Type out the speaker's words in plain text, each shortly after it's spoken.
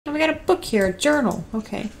Oh, we got a book here, a journal.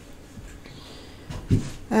 Okay.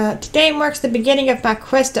 Today marks the beginning of my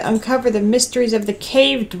quest to uncover the mysteries of the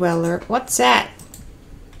cave dweller. What's that?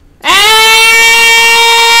 Ah!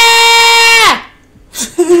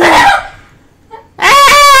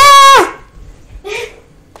 Ah!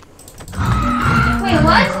 Wait,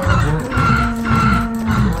 what?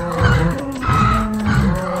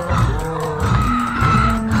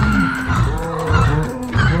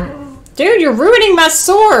 Dude, you're ruining my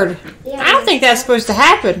sword. Yeah, I don't think that's supposed to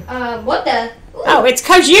happen. What the? Ooh. Oh, it's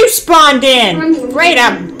because you spawned in. Great,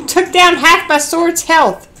 I took down half my sword's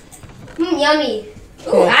health. Yummy.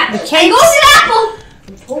 Ooh, Okay, apple. the cave's- I go to the apple.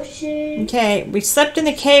 Potion. Okay, we slept in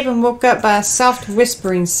the cave and woke up by a soft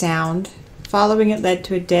whispering sound. Following it led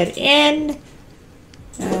to a dead end.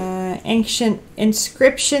 Ancient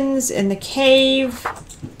inscriptions in the cave.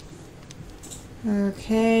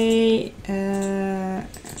 Okay.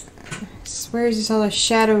 Swears he saw a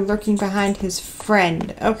shadow lurking behind his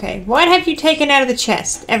friend. Okay, what have you taken out of the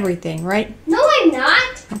chest? Everything, right? No, I'm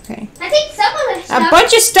not. Okay. I think some of the stuff. A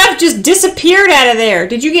bunch of stuff just disappeared out of there.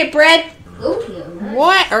 Did you get bread? Ooh, nice.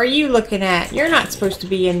 What are you looking at? You're not supposed to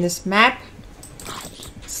be in this map.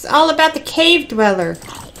 It's all about the cave dweller.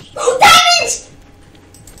 Oh, diamonds!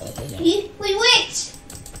 We witch.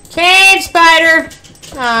 Cave spider!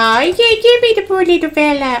 Aw, you can't give me the poor little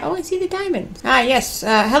fella. Oh, I see the diamond. Ah, yes.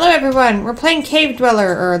 Hello, everyone. We're playing Cave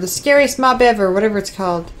Dweller, or the scariest mob ever, whatever it's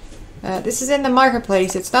called. This is in the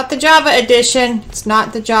marketplace. It's not the Java edition. It's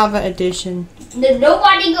not the Java edition.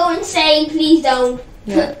 Nobody go insane, please don't.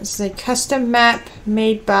 Yeah, this is a custom map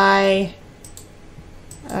made by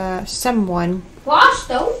someone. Boss,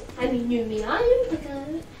 don't. I mean, you mean I am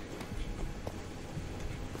because.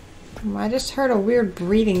 I just heard a weird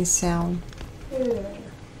breathing sound.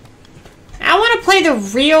 I want to play the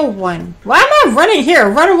real one. Why am I running here?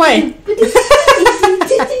 Run away. Bye.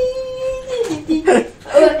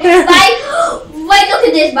 Wait, look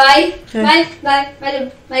at this. Bye. Bye. Bye. Bye.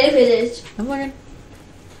 Look at this. I'm looking.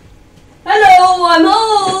 Hello, I'm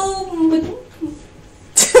home.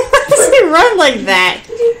 Why does he run like that?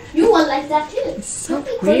 You want like that too. It's so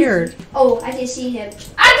weird. Oh, I can see him.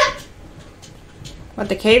 What,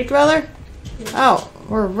 the cave dweller? Oh,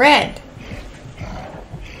 we're red.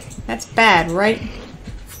 That's bad, right?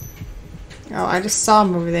 Oh, I just saw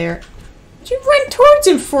him over there. What'd you run towards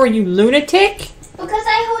him for, you lunatic? Because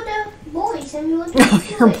I hold the voice and you want to Oh,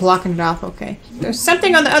 you're blocking it off, okay. There's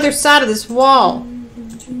something on the other side of this wall.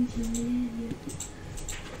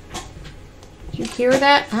 Did you hear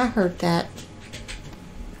that? I heard that.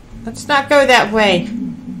 Let's not go that way.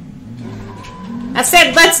 I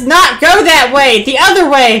said let's not go that way! The other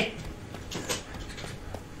way!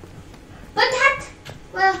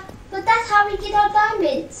 But that's how we get our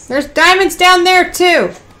diamonds. There's diamonds down there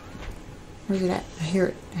too! Where's it at? I hear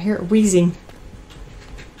it. I hear it wheezing.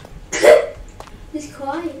 It's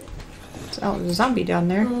quiet. Oh, there's a zombie down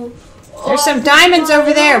there. Oh. There's some diamonds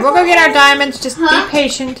over there. We'll go get our diamonds. Just be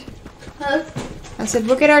patient. Huh? I said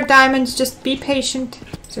we'll get our diamonds. Just be patient.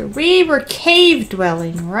 So we were cave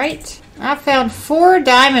dwelling, right? I found 4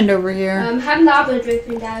 diamond over here. Have lava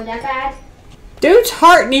dripping down that bad? Dude's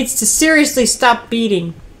heart needs to seriously stop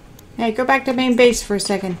beating. Hey, go back to main base for a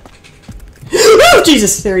second. Oh,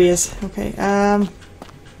 Jesus! There he is. Okay, oh,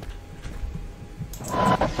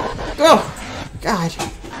 God.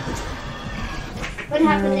 What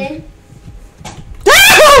happened then?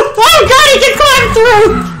 Oh, God, he can climb through!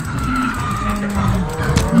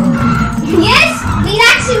 Yes! We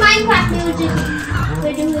actually Minecraft we're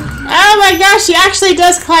doing it. Oh my gosh, he actually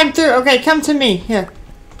does climb through. Okay, come to me. Here.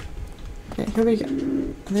 Okay, here we go.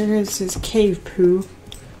 There is his cave poo.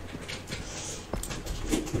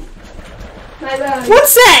 My bad.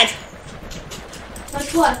 What's that?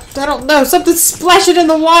 What's what? I don't know. Something's splashing in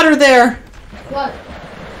the water there. What?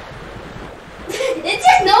 It's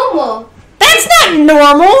just normal. That's not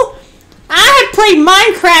normal. I have played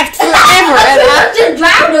Minecraft forever, and just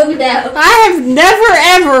drowned over there. I have never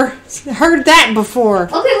ever heard that before.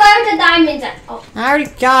 Okay, where are the diamonds at? Oh, I already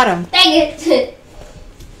got them. dang it.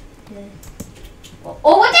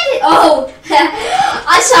 Oh, what is it? Oh,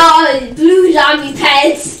 I saw blue zombie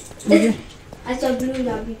pets. I saw blue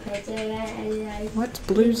zombie pets. What's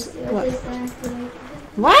blues? What is that?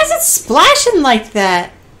 Why is it splashing like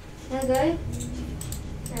that? Okay.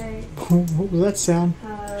 Alright. What was that sound?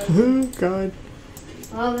 Oh, God.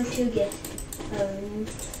 What would you get?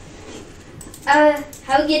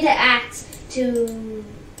 How we get the axe to...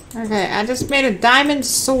 Okay, I just made a diamond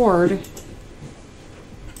sword.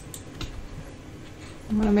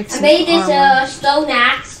 I'm gonna make some I made this armor. stone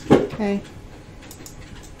axe. Okay.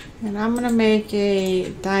 And I'm gonna make a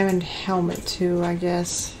diamond helmet too, I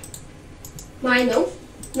guess. Mine, no.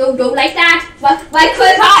 No, don't like that. Why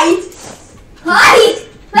could hide? Hide!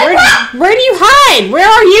 Where do you hide? Where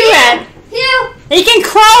are you at? Here. He can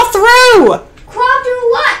crawl through. Crawl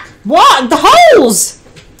through what? What? The holes.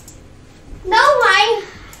 No,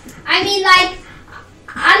 I mean like,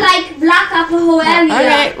 I like block up a whole area.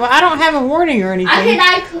 Okay, well I don't have a warning or anything. I can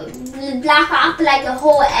like block up like a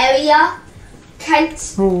whole area. Can't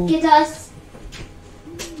get us.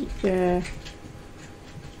 Yeah.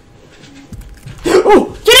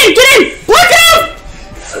 Oh, get in! Block out!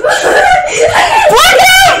 Block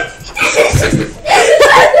out!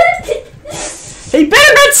 He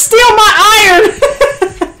better not steal my iron!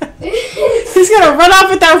 He's gonna run off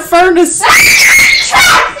with our furnace.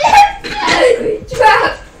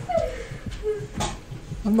 Trap!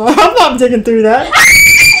 I'm not digging through that.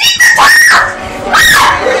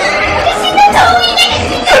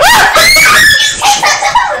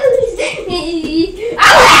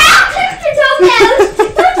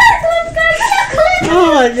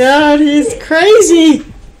 Oh my god, he's crazy.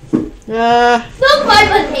 Don't buy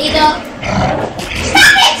potato.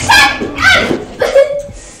 Stop it!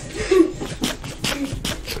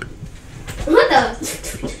 What the?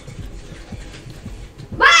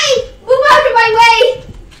 Bye! Move out of my way!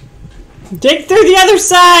 Dig through the other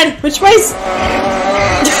side. Which way's?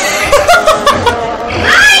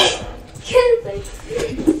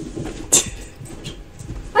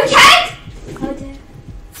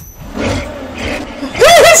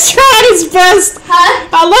 He's trying his best. Huh?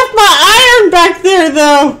 I left my iron back there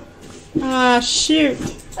though. Ah, shoot.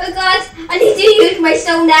 Oh god, I need to use my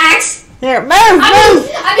stone axe. Here, move.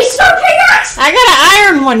 I mean stone pickaxe. I got an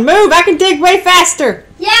iron one. Move. I can dig way faster.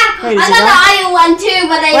 Yeah, Wait, I got an iron one too,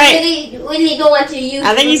 but I really don't want to use it.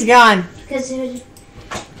 I think he's gone.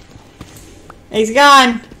 He's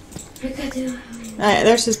gone. Alright,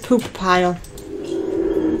 there's his poop pile.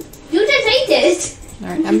 You just ate it.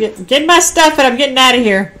 Alright, I'm getting my stuff and I'm getting out of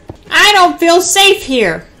here. I don't feel safe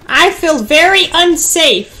here. I feel very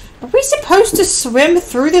unsafe. Are we supposed to swim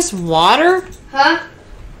through this water? Huh?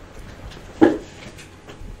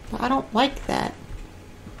 I don't like that.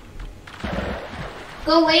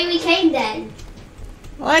 Go where we came then.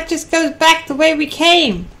 Well, that just goes back the way we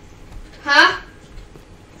came. Huh?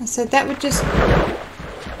 I said that would just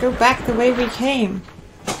go back the way we came.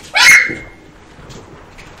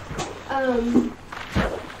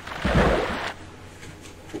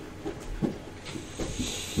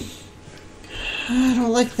 I don't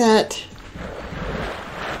like that.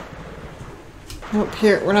 Nope,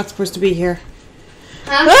 here. We're not supposed to be here.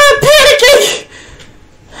 Huh? Ah, panicking!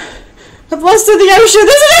 I've lost in the ocean.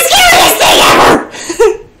 This is the scariest thing ever!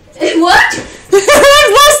 What?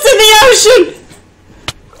 I'm lost in the ocean!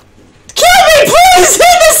 Kill me, please!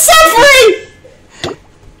 End the suffering!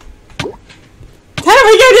 How do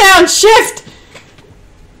we go down? Shift!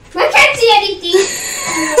 I can't see anything.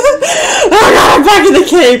 Oh god, I'm back in the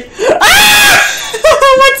cave! Ah!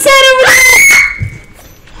 What's that over there?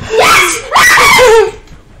 Yes!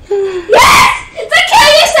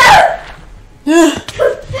 Yes! Don't kill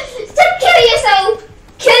yourself! Stop killing yourself!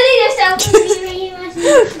 Killing yourself would be really much.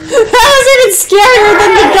 That was even scarier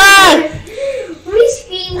than the guy! We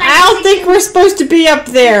scream like I don't think we're supposed to be up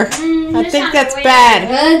there. I think that's bad.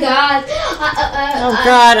 Oh god. Oh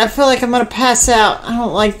god, I feel like I'm gonna pass out. I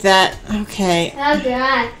don't like that. Okay. Oh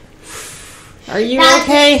god. Are you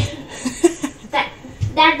okay?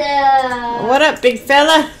 What up, big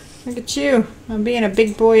fella? Look at you. I'm being a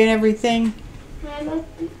big boy and everything.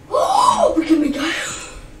 Oh, we can make a gun.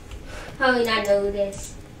 How do we not know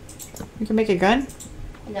this? We can make a gun?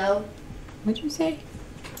 No. What'd you say?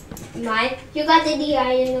 Mine? You got the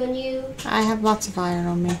iron on you. I have lots of iron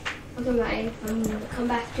on me. Okay, mine. I'm gonna come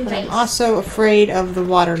back to But base. I'm also afraid of the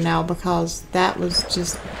water now because that was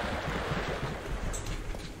just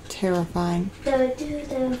terrifying.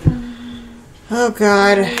 Oh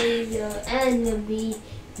god. Your enemy,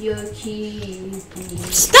 your keeping.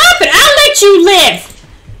 Stop it! I'll let you live!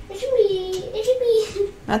 It should be.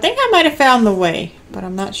 I think I might have found the way, but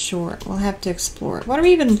I'm not sure. We'll have to explore it. What are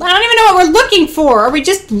we even... I don't even know what we're looking for! Are we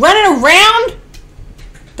just running around?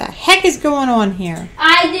 What the heck is going on here?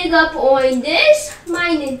 I dig up on this.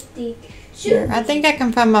 Mine is the... Here, I think I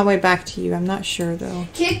can find my way back to you. I'm not sure, though.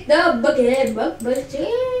 Kick the bucket, bucket.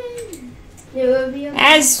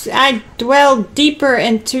 As I dwell deeper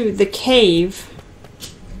into the cave...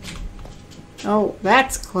 Oh,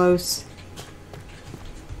 that's close.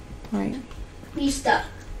 Right. He's stuck.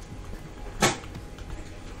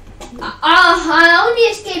 I only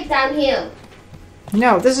escaped down here.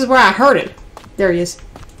 No, this is where I heard it. There he is.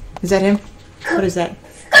 Is that him? What is that?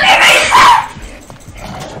 Come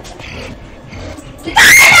here,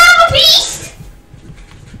 the beast!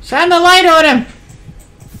 Shine the light on him.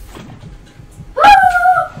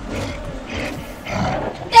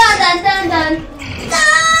 Dun dun dun dun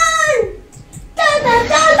dun dun dun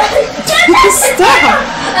dun dun. Stop!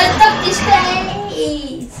 I stuck his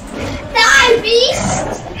face. Die,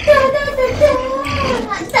 beast! Dun dun dun dun.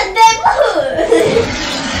 The devil.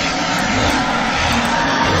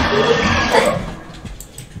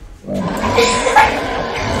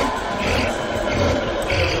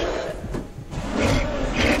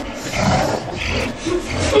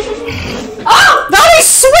 Oh! No, he's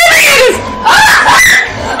swimming!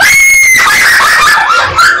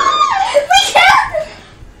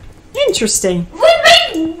 Interesting.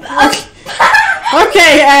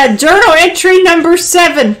 Okay, journal entry number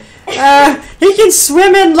 7. He can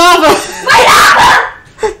swim in lava.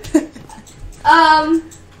 I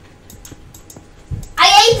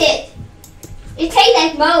ate it. It tastes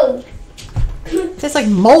like mold. Tastes like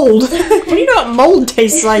mold. What do you know what mold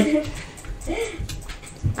tastes like?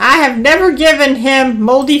 I have never given him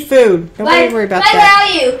moldy food. Don't worry about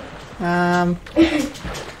that. What value?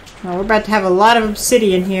 Well, we're about to have a lot of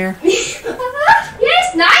obsidian here.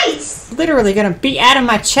 Yes, nice. Literally gonna beat out of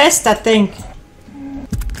my chest, I think.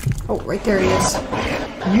 Oh, right there he is.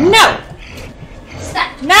 No!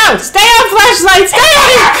 Stop. No! Stay on flashlight! Stay on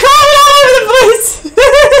it! Crawling all over the place!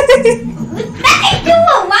 Nothing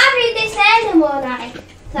doing. Why read this animal like?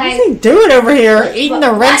 What's he doing over here? Eating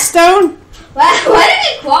the redstone? Why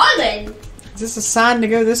did it crawling? Is this a sign to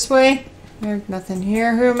go this way? There's nothing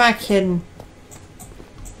here. Who am I kidding?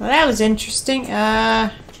 Well, that was interesting.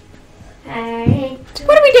 What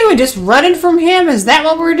are we doing? Just running from him? Is that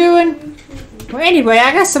what we're doing? Well, anyway,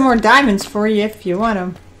 I got some more diamonds for you if you want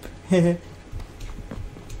them. I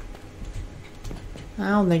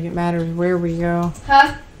don't think it matters where we go.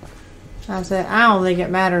 Huh? I said, I don't think it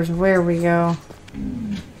matters where we go.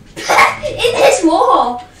 In this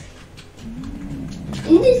wall.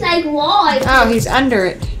 In this like wall. Oh, he's under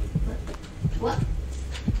it. What?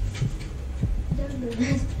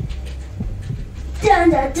 Dun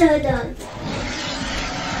dun dun dun.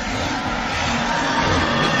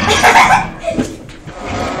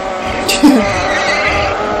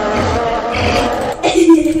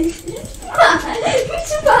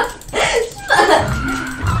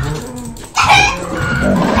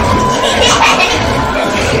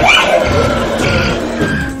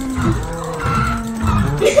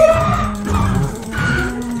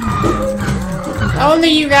 Only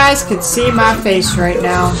you guys could see my face right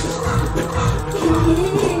now.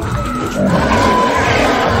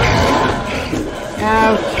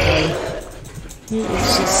 Okay. He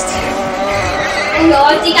is just... Oh no,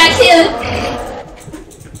 I think I killed.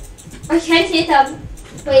 I can't hit him.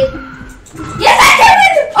 Wait. Yes, I killed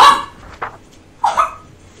him! Oh!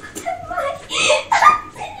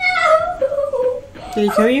 No! Did he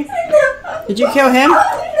kill you? No! Did you kill him? Oh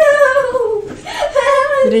no!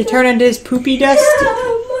 Did he turn into his poopy dust?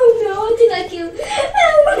 Oh no, I think I killed.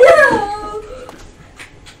 Oh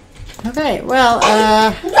no! Okay, well,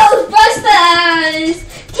 Ghostbusters!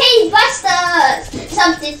 Cave Busters!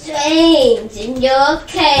 Something strange in your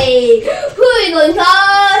cave. Who are you going to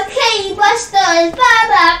call? Cave Busters! Ba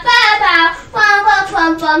ba ba ba! Bum bum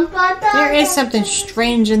bum bum bum bum. there is something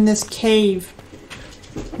strange in this cave.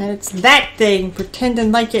 And it's that thing,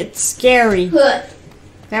 pretending like it's scary. What?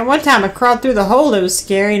 That one time I crawled through the hole, it was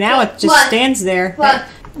scary. Now it just What? stands there. What?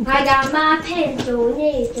 I got my pencil.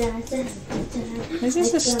 Is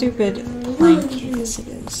this a stupid plank? Yes, it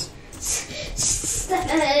is.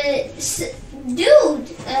 Dude,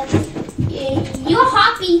 your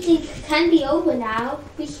hobby thing can be over now.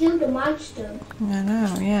 We killed the monster. I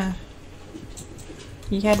know, yeah.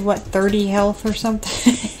 You had, what, 30 health or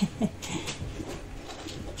something?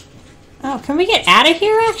 Oh, can we get out of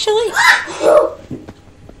here, actually?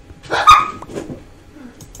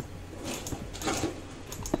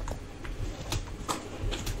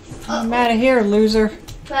 I'm out of here, loser.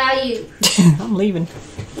 Where are you? I'm leaving.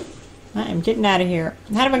 I am getting out of here.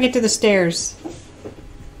 How do I get to the stairs?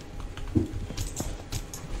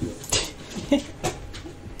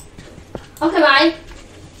 Okay, Mike.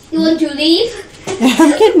 You want to leave?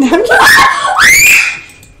 I'm getting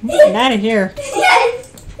out of here. Yes.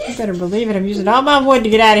 You better believe it. I'm using all my wood to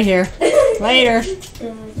get out of here. Later.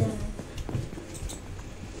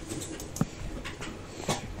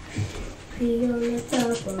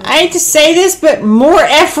 I hate to say this, but more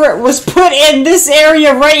effort was put in this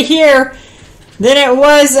area right here than it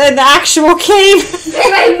was in the actual cave.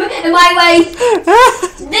 In my way.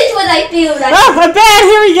 This is what I feel like. Oh, a bed.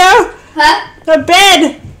 Here we go. Huh? A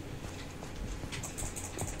bed.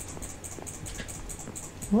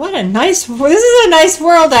 What a nice... This is a nice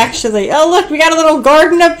world, actually. Oh, look, we got a little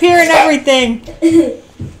garden up here and everything.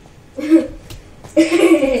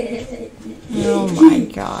 Oh my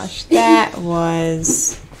gosh, that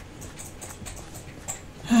was...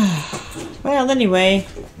 Well, anyway.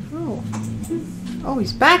 Oh,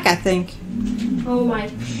 he's back, I think. Oh my...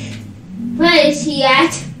 Where is he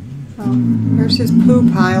at? Oh, here's his poo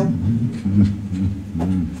pile.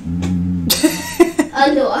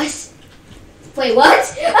 Under us. Wait,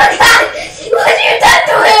 what? Oh God! What you done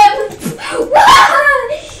to him?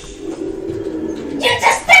 You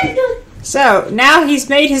just stepped on... So, now he's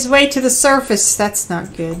made his way to the surface. That's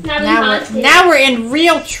not good. Now we're in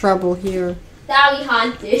real trouble here. Now we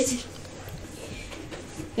haunted.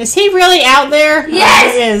 Is he really out there?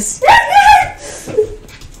 Yes! Oh, he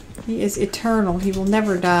is. He is eternal. He will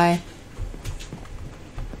never die.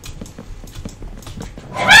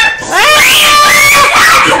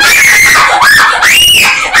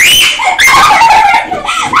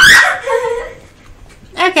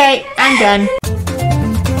 Okay, I'm done.